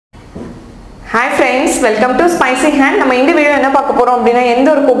Hi friends, welcome to Spicy Hand. நம்ம இந்த video என்ன பார்க்க போறோம் அப்படினா எந்த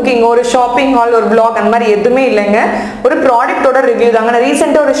ஒரு குக்கிங் ஒரு ஷாப்பிங் ஹால் ஒரு vlog அந்த மாதிரி எதுமே இல்லங்க. ஒரு ப்ராடக்ட்டோட ரிவ்யூ தாங்க. நான்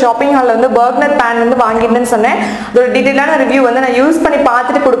ரீசன்ட்டா ஒரு ஷாப்பிங் ஹால்ல வந்து Bergner pan வந்து வாங்கிட்டேன்னு சொன்னேன். அதோட டீடைலான ரிவ்யூ வந்து நான் யூஸ் பண்ணி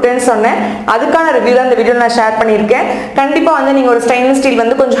பார்த்துட்டு கொடுப்பேன்னு சொன்னேன். அதுக்கான ரிவ்யூ தான் இந்த வீடியோல நான் ஷேர் பண்ணியிருக்கேன். கண்டிப்பா வந்து நீங்க ஒரு ஸ்டெயின்லெஸ் ஸ்டீல்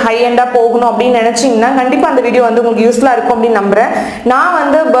வந்து கொஞ்சம் ஹை எண்டா போகணும் அப்படி நினைச்சீங்கன்னா கண்டிப்பா அந்த வீடியோ வந்து உங்களுக்கு யூஸ்ஃபுல்லா இருக்கும் அப்படி நம்புறேன். நான்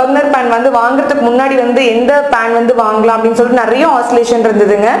வந்து Bergner pan வந்து வாங்குறதுக்கு முன்னாடி வந்து எந்த pan வந்து வாங்கலாம் அப்படினு சொல்லிட்டு நிறைய ஆசிலேஷன்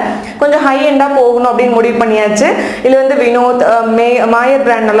இருந்ததுங்க. கொஞ்சம் ஹை எண்டா போகணும் அப்படினு முடிவு பண்ணியாச்சு. இதுல வந்து வினோத் மாயர்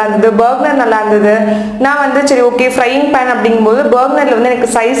பிராண்ட் நல்லா இருந்தது, Bergner நல்லா இருந்தது. நான் வந்து சரி ஓகே ஃப்ரையிங் pan அப்படிங்கும்போது Bergnerல வந்து எனக்கு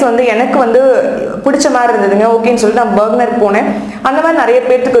சைஸ் வந்து எனக்கு வந்து பிடிச்ச மாதிரி இருந்ததுங்க. ஓகேன்னு சொல்லிட்டு நான் Bergner போனேன். அந்த மாதிரி நிறைய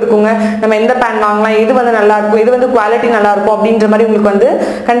பேருக்கு இருக்குங்க. நம்ம எந்த pan வாங்கலாம், எது வந்து நல்லா இருக்கும், எது வந்து குவாலிட்டி நல்லா இருக்கும் அப்படின்ற மாதிரி உங்களுக்கு வந்து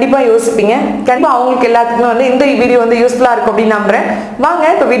கண்டிப்பா யோசிப்பீங்க. கண்டிப்பா அவங்களுக்கு எல்லாத்துக்குமே வந்து இந்த வீடியோ வந்து யூஸ்ஃபுல்லா இருக்கும் அப்படின்னு நம்புறேன். வாங்க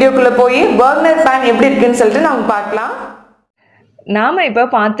இப்போ வீடியோக்குள்ள போய் Bergner pan எப்படி இருக்குன்னு சொல்லிட்டு நம்ம பார்க்கலாம். நாம் இப்போ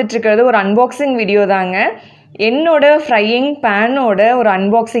பார்த்துட்டு இருக்கிறது ஒரு அன்பாக்சிங் வீடியோ தாங்க. என்னோட ஃப்ரையிங் பேனோட ஒரு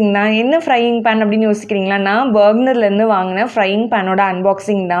அன்பாக்சிங் தான். என்ன ஃப்ரையிங் பேன் அப்படின்னு யோசிக்கிறீங்களா? நான் பர்க்னர்லேருந்து வாங்கின ஃப்ரையிங் பேனோட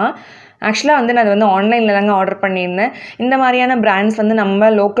அன்பாக்சிங் தான். ஆக்சுவலாக வந்து நான் அது வந்து ஆன்லைனில் தாங்க ஆர்டர் பண்ணியிருந்தேன். இந்த மாதிரியான பிராண்ட்ஸ் வந்து நம்ம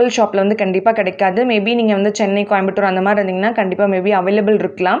லோக்கல் ஷாப்பில் வந்து கண்டிப்பாக கிடைக்காது. மேபி நீங்கள் வந்து சென்னை, கோயம்புத்தூர் அந்த மாதிரி இருந்தீங்கன்னா கண்டிப்பாக மேபி அவைலபிள்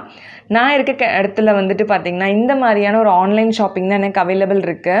இருக்கலாம். நான் இருக்க இடத்துல வந்துட்டு பார்த்திங்கன்னா இந்த மாதிரியான ஒரு ஆன்லைன் ஷாப்பிங் தான் எனக்கு அவைலபிள்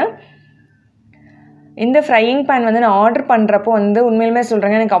இருக்குது. இந்த ஃப்ரையிங் பேன் வந்து நான் ஆர்டர் பண்ணுறப்போ வந்து உண்மையிலுமே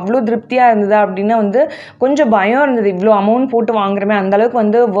சொல்கிறேங்க, எனக்கு அவ்வளோ திருப்தியாக இருந்தது. அப்படின்னா வந்து கொஞ்சம் பயம் இருந்தது, இவ்வளோ அமௌண்ட் போட்டு வாங்குறமே அந்தளவுக்கு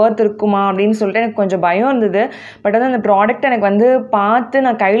வந்து ஒர்த் இருக்குமா அப்படின்னு சொல்லிட்டு எனக்கு கொஞ்சம் பயம் இருந்தது. பட் வந்து அந்த ப்ராடக்ட் எனக்கு வந்து பார்த்து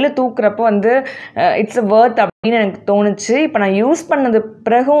நான் கையில் தூக்குறப்போ வந்து இட்ஸ் ஒர்த் அப்படின்னு எனக்கு தோணுச்சு. இப்போ நான் யூஸ் பண்ணது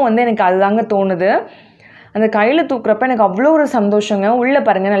பிறகும் வந்து எனக்கு அதுதாங்க தோணுது. அந்த கையில் தூக்குறப்ப எனக்கு அவ்வளோ ஒரு சந்தோஷங்க. உள்ளே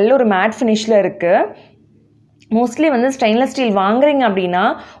பாருங்கள், நல்ல ஒரு மேட் ஃபினிஷில் இருக்குது. மோஸ்ட்லி வந்து ஸ்டெயின்லெஸ் ஸ்டீல் வாங்குறீங்க அப்படின்னா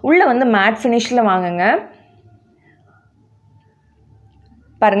உள்ளே வந்து மேட் ஃபினிஷில் வாங்குங்க.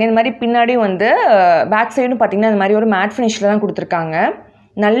 பாருங்கள், இந்த மாதிரி பின்னாடியும் வந்து பேக் சைடும் பார்த்திங்கன்னா இந்த மாதிரி ஒரு மேட் ஃபினிஷில் தான் கொடுத்துருக்காங்க.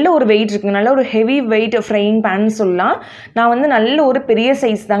 நல்ல ஒரு வெயிட் இருக்குங்க, நல்ல ஒரு ஹெவி வெயிட் ஃப்ரையிங் பேன் சொல்லலாம். நான் வந்து நல்ல ஒரு பெரிய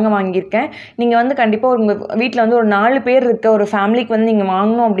சைஸ் தாங்க வாங்கியிருக்கேன். நீங்கள் வந்து கண்டிப்பாக உங்கள் வீட்டில் வந்து ஒரு 4 பேர் இருக்க ஒரு ஃபேமிலிக்கு வந்து நீங்கள்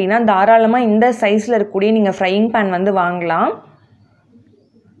வாங்கணும் அப்படின்னா தாராளமாக இந்த சைஸில் இருக்கக்கூடிய நீங்கள் ஃப்ரையிங் பேன் வந்து வாங்கலாம்.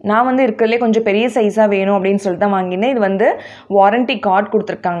 நான் வந்து இருக்கிறதுலே கொஞ்சம் பெரிய சைஸாக வேணும் அப்படின்னு சொல்லிட்டு தான் வாங்கினேன். இது வந்து வாரண்ட்டி கார்டு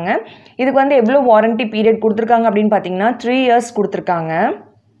கொடுத்துருக்காங்க. இதுக்கு வந்து எவ்வளோ வாரண்ட்டி பீரியட் கொடுத்துருக்காங்க அப்படின்னு பார்த்தீங்கன்னா 3 years கொடுத்துருக்காங்க.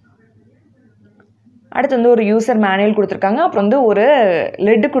 அடுத்து வந்து ஒரு யூசர் மேனுவல் கொடுத்துருக்காங்க. அப்புறம் வந்து ஒரு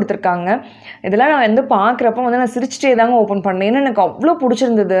லெட்டு கொடுத்துருக்காங்க. இதெல்லாம் நான் வந்து பார்க்குறப்ப வந்து நான் சிரிச்சிட்டே தாங்க ஓப்பன் பண்ணேன். ஏன்னா எனக்கு அவ்வளோ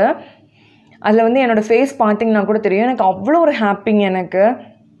பிடிச்சிருந்தது. அதில் வந்து என்னோடய ஃபேஸ் பார்த்திங்கன்னா கூட தெரியும். எனக்கு அவ்வளோ ஒரு ஹாப்பிங்க. எனக்கு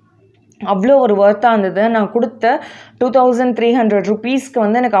அவ்வளோ ஒரு ஒர்த்தாக இருந்தது. நான் கொடுத்த 2300 rupeesக்கு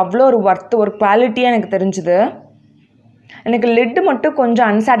வந்து எனக்கு அவ்வளோ ஒரு ஒர்த்து, ஒரு குவாலிட்டியாக எனக்கு தெரிஞ்சுது. எனக்கு லெட்டு மட்டும் கொஞ்சம்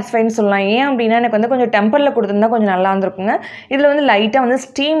அன்சாட்டிஸ்ஃபைன்னு சொல்லலாம். ஏன் அப்படின்னா எனக்கு வந்து கொஞ்சம் டெம்பரில் கொடுத்துருந்தா கொஞ்சம் நல்லா இருந்திருக்குங்க. இதில் வந்து லைட்டாக வந்து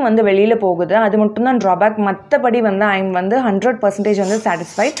ஸ்டீம் வந்து வெளியில் போகுது, அது மட்டும் தான் ட்ராபேக். மற்றபடி வந்து ஐம் வந்து 100% வந்து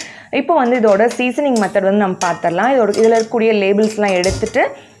சாட்டிஸ்ஃபைட். இப்போ வந்து இதோட சீசனிங் மெத்தட் வந்து நம்ம பார்த்துடலாம். இதில் இருக்கக்கூடிய லேபிள்ஸ்லாம் எடுத்துகிட்டு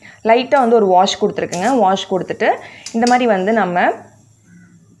லைட்டாக வந்து ஒரு வாஷ் கொடுத்துருக்குங்க. வாஷ் கொடுத்துட்டு இந்த மாதிரி வந்து நம்ம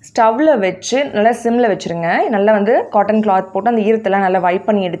ஸ்டவ்வில் வச்சு நல்லா சிம்மில் வச்சுருங்க. நல்லா வந்து காட்டன் கிளாத் போட்டு அந்த ஈரத்தெல்லாம் நல்லா வைப்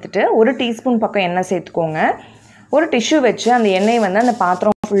பண்ணி எடுத்துகிட்டு 1 டீஸ்பூன் பக்கம் எண்ணெய் சேர்த்துக்கோங்க. ஒரு டிஷ்யூ வச்சு அந்த எண்ணெயை வந்து அந்த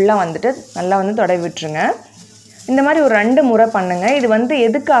பாத்திரம் ஃபுல்லாக வந்துட்டு நல்லா வந்து தடவி விட்டுருங்க. இந்த மாதிரி ஒரு 2 முறை பண்ணுங்கள். இது வந்து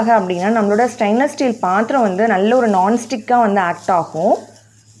எதுக்காக அப்படின்னா நம்மளோட ஸ்டெயின்லெஸ் ஸ்டீல் பாத்திரம் வந்து நல்ல ஒரு நான்ஸ்டிக்காக வந்து ஆக்ட் ஆகும்.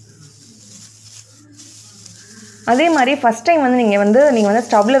 அதே மாதிரி ஃபஸ்ட் டைம் வந்து நீங்கள் வந்து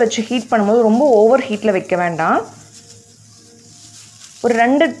ஸ்டவ்வில் வச்சு ஹீட் பண்ணும்போது ரொம்ப ஓவர் ஹீட்டில் வைக்க வேண்டாம். ஒரு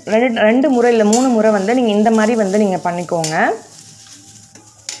 2 முறை இல்லை 3 முறை வந்து நீங்கள் இந்த மாதிரி வந்து நீங்கள் பண்ணிக்கோங்க.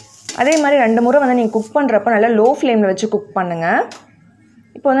 அதே மாதிரி 2 முறை வந்து நீங்கள் குக் பண்ணுறப்ப நல்லா லோ ஃப்ளேமில் வச்சு குக் பண்ணுங்கள்.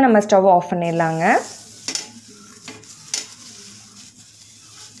 இப்போ வந்து நம்ம ஸ்டவ் ஆஃப் பண்ணிடலாங்க.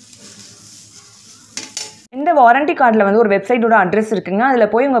 இந்த வாரண்ட்டி கார்டில் வந்து ஒரு வெப்சைட்டோட அட்ரஸ் இருக்குங்க.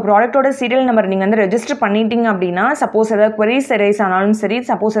 அதில் போய் உங்கள் ப்ராடக்ட்டோட சீரியல் நம்பர் நீங்கள் வந்து ரெஜிஸ்டர் பண்ணிட்டீங்க அப்படின்னா சப்போஸ் எதாவது queries ரைஸ் ஆனாலும் சரி,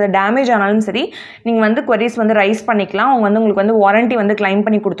 சப்போஸ் எதாவது டேமேஜ் ஆனாலும் சரி, நீங்கள் வந்து queries வந்து ரைஸ் பண்ணிக்கலாம். அவங்க வந்து உங்களுக்கு வந்து வாரண்ட்டி வந்து கிளைம்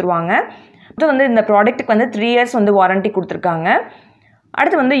பண்ணி கொடுத்துருவாங்க. இது வந்து இந்த ப்ராடக்ட்டுக்கு வந்து 3 years வந்து வாரண்ட்டி கொடுத்துருக்காங்க.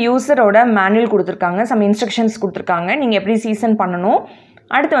 அடுத்து வந்து யூசரோட மேனுவல் கொடுத்துருக்காங்க, சம் இன்ஸ்ட்ரக்ஷன்ஸ் கொடுத்துருக்காங்க, நீங்கள் எப்படி சீசன் பண்ணணும்,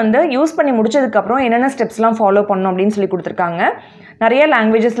 அடுத்து வந்து யூஸ் பண்ணி முடிச்சதுக்கப்புறம் என்னென்ன ஸ்டெப்ஸ்லாம் ஃபாலோ பண்ணணும் அப்படின்னு சொல்லி கொடுத்துருக்காங்க. நிறைய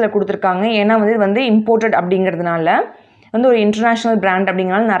லாங்குவேஜஸில் கொடுத்துருக்காங்க. ஏன்னா வந்து இது வந்து இம்போர்ட்டட் அப்படிங்கிறதுனால வந்து ஒரு இன்டர்நேஷ்னல் பிராண்ட்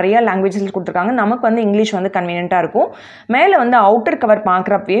அப்படிங்கிறனால நிறைய லாங்குவேஜஸில் கொடுத்துருக்காங்க. நமக்கு வந்து இங்கிலீஷ் வந்து கன்வீனியண்ட்டாக இருக்கும். மேலே வந்து அவுட்டர் கவர்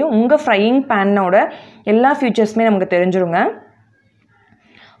பார்க்குறப்பே உங்கள் ஃப்ரையிங் பேனோட எல்லா ஃபியூச்சர்ஸுமே நமக்கு தெரிஞ்சிருங்க.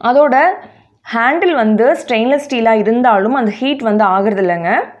 அதோட ஹேண்டில் வந்து ஸ்டெயின்லெஸ் ஸ்டீலாக இருந்தாலும் அந்த ஹீட் வந்து ஆகிறது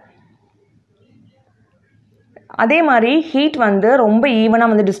இல்லைங்க. அதே மாதிரி ஹீட் வந்து ரொம்ப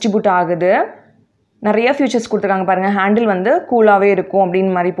ஈவனாக வந்து டிஸ்ட்ரிபியூட் ஆகுது. நிறைய ஃபியூச்சர்ஸ் கொடுத்துருக்காங்க பாருங்கள். ஹேண்டில் வந்து கூலாகவே இருக்கும்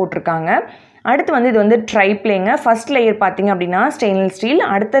அப்படின்னு மாதிரி போட்டிருக்காங்க. அடுத்து வந்து இது வந்து ட்ரை பிளேங்க. ஃபர்ஸ்ட் லேயர் பார்த்தீங்க அப்படின்னா ஸ்டெயின்லெஸ் ஸ்டீல்,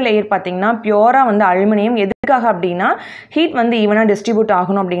 அடுத்த லேயர் பார்த்தீங்கன்னா பியூராக வந்து அலுமினியம். எதுக்காக அப்படின்னா ஹீட் வந்து ஈவனாக டிஸ்ட்ரிபியூட்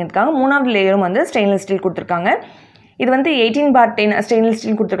ஆகணும் அப்படிங்கிறதுக்காக. மூணாவது லேயரும் வந்து ஸ்டெயின்லெஸ் ஸ்டீல் கொடுத்துருக்காங்க. இது வந்து 18/10 ஸ்டெயின்லெஸ்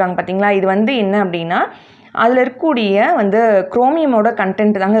ஸ்டீல் கொடுத்துருக்காங்க பார்த்தீங்களா. இது வந்து என்ன அப்படின்னா அதில் இருக்கக்கூடிய வந்து குரோமியமோட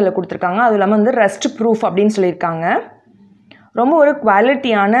கண்டென்ட் தாங்க இதில் கொடுத்துருக்காங்க. அது இல்லாமல் வந்து ரஸ்ட் ப்ரூஃப் அப்படின்னு சொல்லியிருக்காங்க. ரொம்ப ஒரு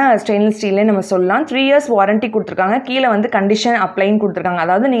குவாலிட்டியான ஸ்டெயின்லெஸ் ஸ்டீல்லே நம்ம சொல்லலாம். 3 years வாரண்ட்டி கொடுத்துருக்காங்க. கீழே வந்து கண்டிஷன் அப்ளைன்னு கொடுத்துருக்காங்க.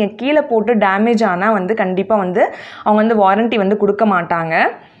 அதாவது நீங்கள் கீழே போட்டு டேமேஜ் ஆனால் வந்து கண்டிப்பாக வந்து அவங்க வந்து வாரண்ட்டி வந்து கொடுக்க மாட்டாங்க.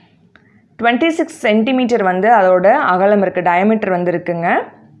 26 சென்டிமீட்டர் வந்து அதோட அகலம் இருக்குது, டயமீட்டர் வந்து இருக்குங்க.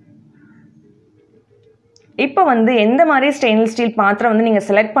 இப்போ வந்து எந்த மாதிரி ஸ்டெயின்லெஸ் ஸ்டீல் பாத்திரம் வந்து நீங்கள்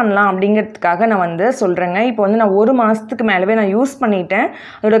செலக்ட் பண்ணலாம் அப்படிங்கிறதுக்காக நான் வந்து சொல்கிறேங்க. இப்போ வந்து நான் 1 மாதத்துக்கு மேலவே நான் யூஸ் பண்ணிட்டேன்.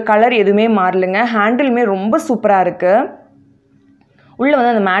 அதோட கலர் எதுவுமே மாறலைங்க. ஹேண்டிலுமே ரொம்ப சூப்பராக இருக்குது. உள்ளே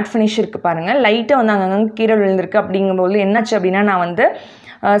வந்து அந்த மேட் ஃபினிஷ் இருக்குது பாருங்கள். லைட்டாக வந்து அங்கங்கே கீழே விழுந்திருக்கு. அப்படிங்கும்போது என்னாச்சு அப்படின்னா நான் வந்து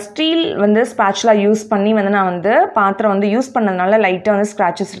ஸ்டீல் வந்து ஸ்பேட்சுலாக யூஸ் பண்ணி வந்து நான் வந்து பாத்திரம் வந்து யூஸ் பண்ணதுனால லைட்டாக வந்து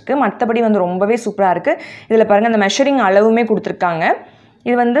ஸ்க்ராச்சஸ் இருக்குது. மற்றபடி வந்து ரொம்பவே சூப்பராக இருக்குது. இதில் பாருங்கள் அந்த மெஷரிங் அளவுமே கொடுத்துருக்காங்க.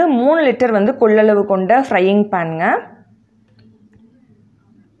 இது வந்து 3 லிட்டர் வந்து கொள்ளளவு கொண்ட ஃப்ரையிங் பேனுங்க.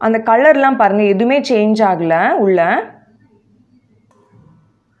 அந்த கலர்லாம் பாருங்கள் எதுவுமே சேஞ்ச் ஆகலை. உள்ள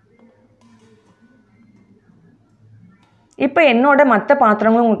இப்போ என்னோட மற்ற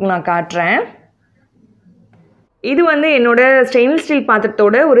பாத்திரங்களும் உங்களுக்கு நான் காட்டுறேன். இது வந்து என்னோட ஸ்டெயின்லெஸ் ஸ்டீல்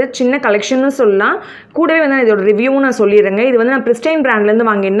பாத்திரத்தோட ஒரு சின்ன கலெக்ஷன்னு சொல்லலாம். கூடவே வந்து இதோட ரிவ்யூவும் நான் சொல்லிடுறேங்க. இது வந்து நான் பிரிஸ்டைன் பிராண்ட்லேருந்து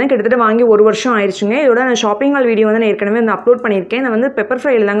வாங்கியிருந்தேன். கிட்டத்தட்ட வாங்கி 1 வருஷம் ஆயிடுச்சுங்க. இதோட நான் ஷாப்பிங் ஹால் வீடியோ வந்து நான் ஏற்கனவே வந்து அப்லோட் பண்ணியிருக்கேன். நான் வந்து பெப்பர்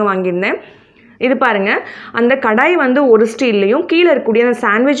ஃப்ரையில் தாங்க வாங்கியிருந்தேன். இது பாருங்கள், அந்த கடாய் வந்து ஒரு ஸ்டீல்லையும் கீழே இருக்கக்கூடிய அந்த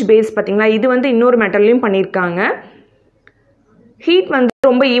சாண்ட்விச் பேஸ் பார்த்தீங்களா, இது வந்து இன்னொரு மெட்டல்லையும் பண்ணியிருக்காங்க. ஹீட் வந்து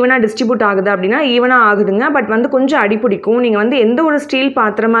ரொம்ப ஈவனாக டிஸ்ட்ரிபியூட் ஆகுது அப்படின்னா ஈவனாக ஆகுதுங்க. பட் வந்து கொஞ்சம் அடி பிடிக்கும். நீங்கள் வந்து எந்த ஒரு ஸ்டீல்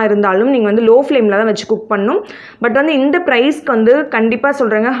பாத்திரமாக இருந்தாலும் நீங்கள் வந்து லோ ஃப்ளேமில் தான் வச்சு குக் பண்ணணும். பட் வந்து இந்த ப்ரைஸ்க்கு வந்து கண்டிப்பாக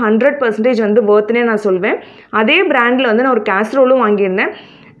சொல்கிறேங்க 100% வந்து ஒர்த்துனே நான் சொல்வேன். அதே பிராண்டில் வந்து நான் ஒரு கேஸ்ரோலும் வாங்கியிருந்தேன்.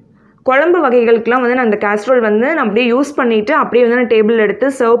 குழம்பு வகைகளுக்கெலாம் வந்து நான் அந்த கேஸ்ரோல் வந்து நான் அப்படியே யூஸ் பண்ணிவிட்டு அப்படியே வந்து நான் டேபிள்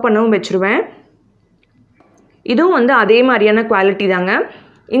எடுத்து சர்வ் பண்ணவும் வச்சுருவேன். இதுவும் வந்து அதே மாதிரியான குவாலிட்டி தாங்க.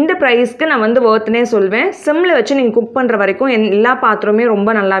 இந்த ப்ரைஸ்க்கு நான் வந்து ஒர்த்துனே சொல்வேன். சிம்மில் வச்சு நீங்கள் குக் பண்ணுற வரைக்கும் எல்லா பாத்திரமே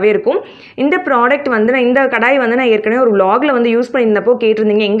ரொம்ப நல்லாவே இருக்கும். இந்த ப்ராடக்ட் வந்து நான் இந்த கடாய் வந்து நான் ஏற்கனவே ஒரு vlogல வந்து யூஸ் பண்ணியிருந்தப்போ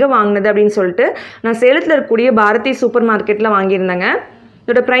கேட்டிருந்தீங்க எங்கே வாங்கினது அப்படின்னு சொல்லிட்டு. நான் சேலத்தில் இருக்கக்கூடிய பாரதி சூப்பர் மார்க்கெட்டில் வாங்கியிருந்தேங்க.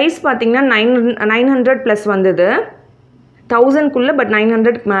 இதோட ப்ரைஸ் பார்த்தீங்கன்னா 900+ வந்தது. 1000க்குள்ளே, பட்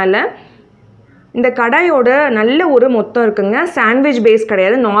 900க்கு மேலே. இந்த கடாயோட நல்ல ஒரு மொத்தம் இருக்குங்க. சாண்ட்விச் பேஸ்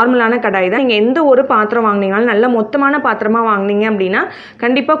கிடையாது, நார்மலான கடாய் தான். நீங்கள் எந்த ஒரு பாத்திரம் வாங்கினீங்கனாலும் நல்ல மொத்தமான பாத்திரமாக வாங்கினீங்க அப்படின்னா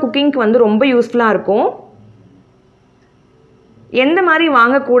கண்டிப்பாக குக்கிங்க்கு வந்து ரொம்ப யூஸ்ஃபுல்லாக இருக்கும். எந்த மாதிரி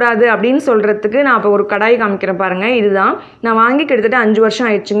வாங்கக்கூடாது அப்படின்னு சொல்கிறதுக்கு நான் இப்போ ஒரு கடாய் காமிக்கிறேன் பாருங்கள். இதுதான் நான் வாங்கி கிட்டத்தட்ட 5 வருஷம்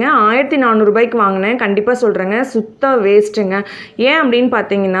ஆயிடுச்சுங்க. 1400 ரூபாய்க்கு வாங்கினேன். கண்டிப்பாக சொல்கிறேங்க, சுத்த வேஸ்ட்டுங்க. ஏன் அப்படின்னு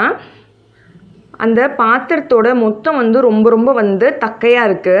பார்த்தீங்கன்னா அந்த பாத்திரத்தோட மொத்தம் வந்து ரொம்ப வந்து தக்கையாக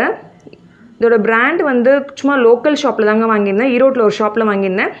இருக்குது. இதோட பிராண்ட் வந்து சும்மா லோக்கல் ஷாப்பில் தாங்க வாங்கியிருந்தேன். ஈரோட்டில் ஒரு ஷாப்பில்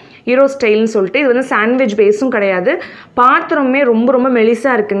வாங்கியிருந்தேன், ஈரோ ஸ்டைல்னு சொல்லிட்டு. இது வந்து சாண்ட்விச் பேஸும் கிடையாது. பாத்திரமே ரொம்ப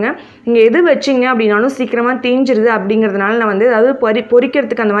மெலிசாக இருக்குங்க. நீங்கள் எது வச்சிங்க அப்படின்னாலும் சீக்கிரமாக தீஞ்சிருது. அப்படிங்கிறதுனால நான் வந்து அதாவது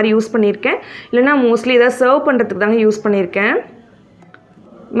பொரிக்கிறதுக்கு அந்த மாதிரி யூஸ் பண்ணியிருக்கேன். இல்லைனா மோஸ்ட்லி எதாவது சர்வ் பண்ணுறதுக்கு தாங்க யூஸ் பண்ணியிருக்கேன்.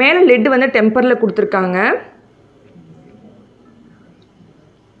 மேலே லிட் வந்து டெம்பரில் கொடுத்துருக்காங்க.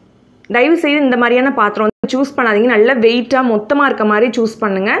 தயவுசெய்து இந்த மாதிரியான பாத்திரம் வந்து சூஸ் பண்ணாதீங்க. நல்ல வெயிட்டாக மொத்தமாக இருக்க மாதிரி சூஸ்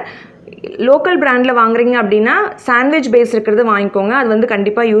பண்ணுங்கள். லோக்கல் பிராண்டில் வாங்குறீங்க அப்படின்னா சாண்ட்விச் பேஸ் இருக்கிறது வாங்கிக்கோங்க. அது வந்து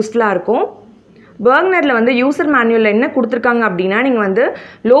கண்டிப்பாக யூஸ்ஃபுல்லாக இருக்கும். பர்கனரில் வந்து யூசர் மேனுவலில் என்ன கொடுத்துருக்காங்க அப்படின்னா நீங்கள் வந்து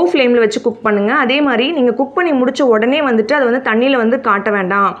லோ ஃப்ளேமில் வச்சு குக் பண்ணுங்கள். அதே மாதிரி நீங்கள் குக் பண்ணி முடித்த உடனே வந்துட்டு அதை வந்து தண்ணியில் வந்து காட்ட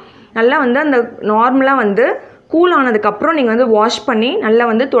வேண்டாம். நல்லா வந்து அந்த நார்மலாக வந்து கூல் ஆனதுக்கப்புறம் நீங்கள் வந்து வாஷ் பண்ணி நல்லா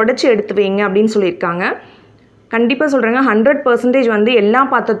வந்து தொடச்சி எடுத்து வைங்க அப்படின்னு சொல்லியிருக்காங்க. கண்டிப்பாக சொல்கிறேங்க 100% வந்து எல்லா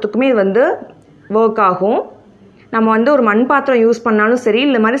பாத்திரத்துக்குமே இது வந்து ஒர்க் ஆகும். நம்ம வந்து ஒரு மண் பாத்திரம் யூஸ் பண்ணாலும் சரி,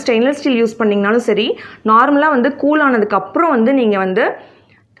 இல்லை மாதிரி ஸ்டெயின்லெஸ் ஸ்டீல் யூஸ் பண்ணிங்கனாலும் சரி, நார்மலாக வந்து கூல் ஆனதுக்கப்புறம் வந்து நீங்கள் வந்து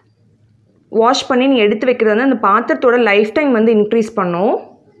வாஷ் பண்ணி நீங்கள் எடுத்து வைக்கிறது வந்து அந்த பாத்திரத்தோட லைஃப் டைம் வந்து இன்க்ரீஸ் பண்ணும்.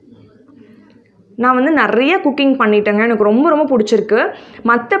 நான் வந்து நிறைய குக்கிங் பண்ணிட்டேங்க. எனக்கு ரொம்ப பிடிச்சிருக்கு.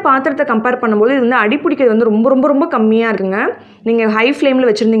 மற்ற பாத்திரத்தை கம்பேர் பண்ணும்போது இது வந்து அடிப்பிடிக்கிறது வந்து ரொம்ப கம்மியாக இருக்குங்க. நீங்கள் ஹை ஃப்ளேமில்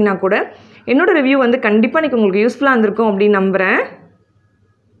வச்சுருந்தீங்கன்னா கூட. என்னோடய ரிவ்யூ வந்து கண்டிப்பாக எனக்கு உங்களுக்கு யூஸ்ஃபுல்லாக இருந்திருக்கும் அப்படின்னு நம்புகிறேன்.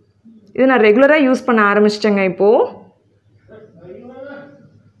 இது நான் ரெகுலராக யூஸ் பண்ண ஆரம்பிச்சிட்டேங்க இப்போது.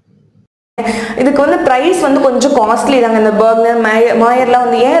 இதுக்கு வந்து ப்ரைஸ் வந்து கொஞ்சம் காஸ்ட்லி தாங்க. இந்த பர்கனர் மாயர்லாம்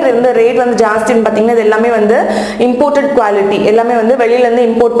வந்து ஏன் இந்த ரேட் வந்து ஜாஸ்தின்னு பார்த்தீங்கன்னா இது எல்லாமே வந்து இம்போர்ட்டட் குவாலிட்டி, எல்லாமே வந்து வெளியிலேருந்து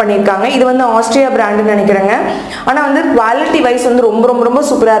இம்போர்ட் பண்ணியிருக்காங்க. இது வந்து ஆஸ்திரியா பிராண்டுன்னு நினைக்கிறேங்க. ஆனால் வந்து குவாலிட்டி வைஸ் வந்து ரொம்ப ரொம்ப ரொம்ப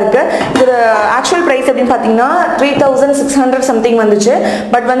சூப்பராக இருக்குது. இது ஆக்சுவல் ப்ரைஸ் அப்படின்னு பார்த்தீங்கன்னா 3600 சம்திங் வந்துச்சு.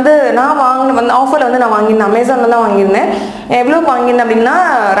 பட் வந்து நான் வாங்கின வந்து ஆஃபரில் வந்து நான் வாங்கியிருந்தேன், அமேசானில் தான் வாங்கியிருந்தேன். எவ்வளோ வாங்கியிருந்தேன் அப்படின்னா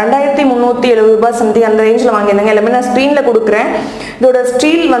 2370 ரூபாய் சம்திங் அந்த ரேஞ்சில் வாங்கியிருந்தேங்க. எல்லாமே நான் ஸ்க்ரீனில் கொடுக்குறேன். இதோட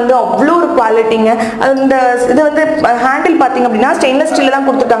ஸ்டீல் வந்து அவ்வளோ ஒரு குவாலிட்டிங்க. அந்த இது வந்து ஹேண்டில் பார்த்தீங்க அப்படின்னா ஸ்டெயின்லெஸ் ஸ்டீலில் தான்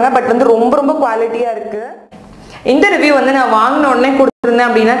கொடுத்துருக்காங்க. பட் வந்து ரொம்ப ரொம்ப குவாலிட்டியாக இருக்குது. இந்த ரிவ்யூ வந்து நான் வாங்கின உடனே கொடுத்துருந்தேன்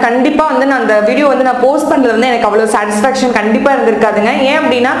அப்படின்னா கண்டிப்பாக வந்து நான் அந்த வீடியோ வந்து நான் போஸ்ட் பண்ணுறது வந்து எனக்கு அவ்வளோ சாட்டிஸ்ஃபேக்ஷன் கண்டிப்பாக இருந்திருக்காதுங்க. ஏன்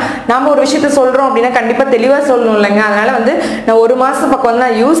அப்படின்னா நம்ம ஒரு விஷயத்த சொல்கிறோம் அப்படின்னா கண்டிப்பாக தெளிவாக சொல்லணும் இல்லைங்க. அதனால் வந்து நான் 1 மாதம் பக்கம் வந்து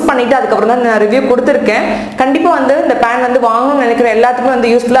நான் யூஸ் பண்ணிவிட்டு அதுக்கப்புறம் தான் நான் ரிவ்யூ கொடுத்துருக்கேன். கண்டிப்பாக வந்து இந்த பேன் வந்து வாங்கணும்னு நினைக்கிற எல்லாத்துக்குமே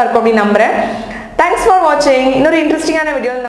வந்து யூஸ்ஃபுல்லாக இருக்கும் அப்படின்னு நம்புகிறேன். தேங்க்ஸ் ஃபார் வாட்சிங். இன்னொரு இன்ட்ரெஸ்டிங்கான வீடியோ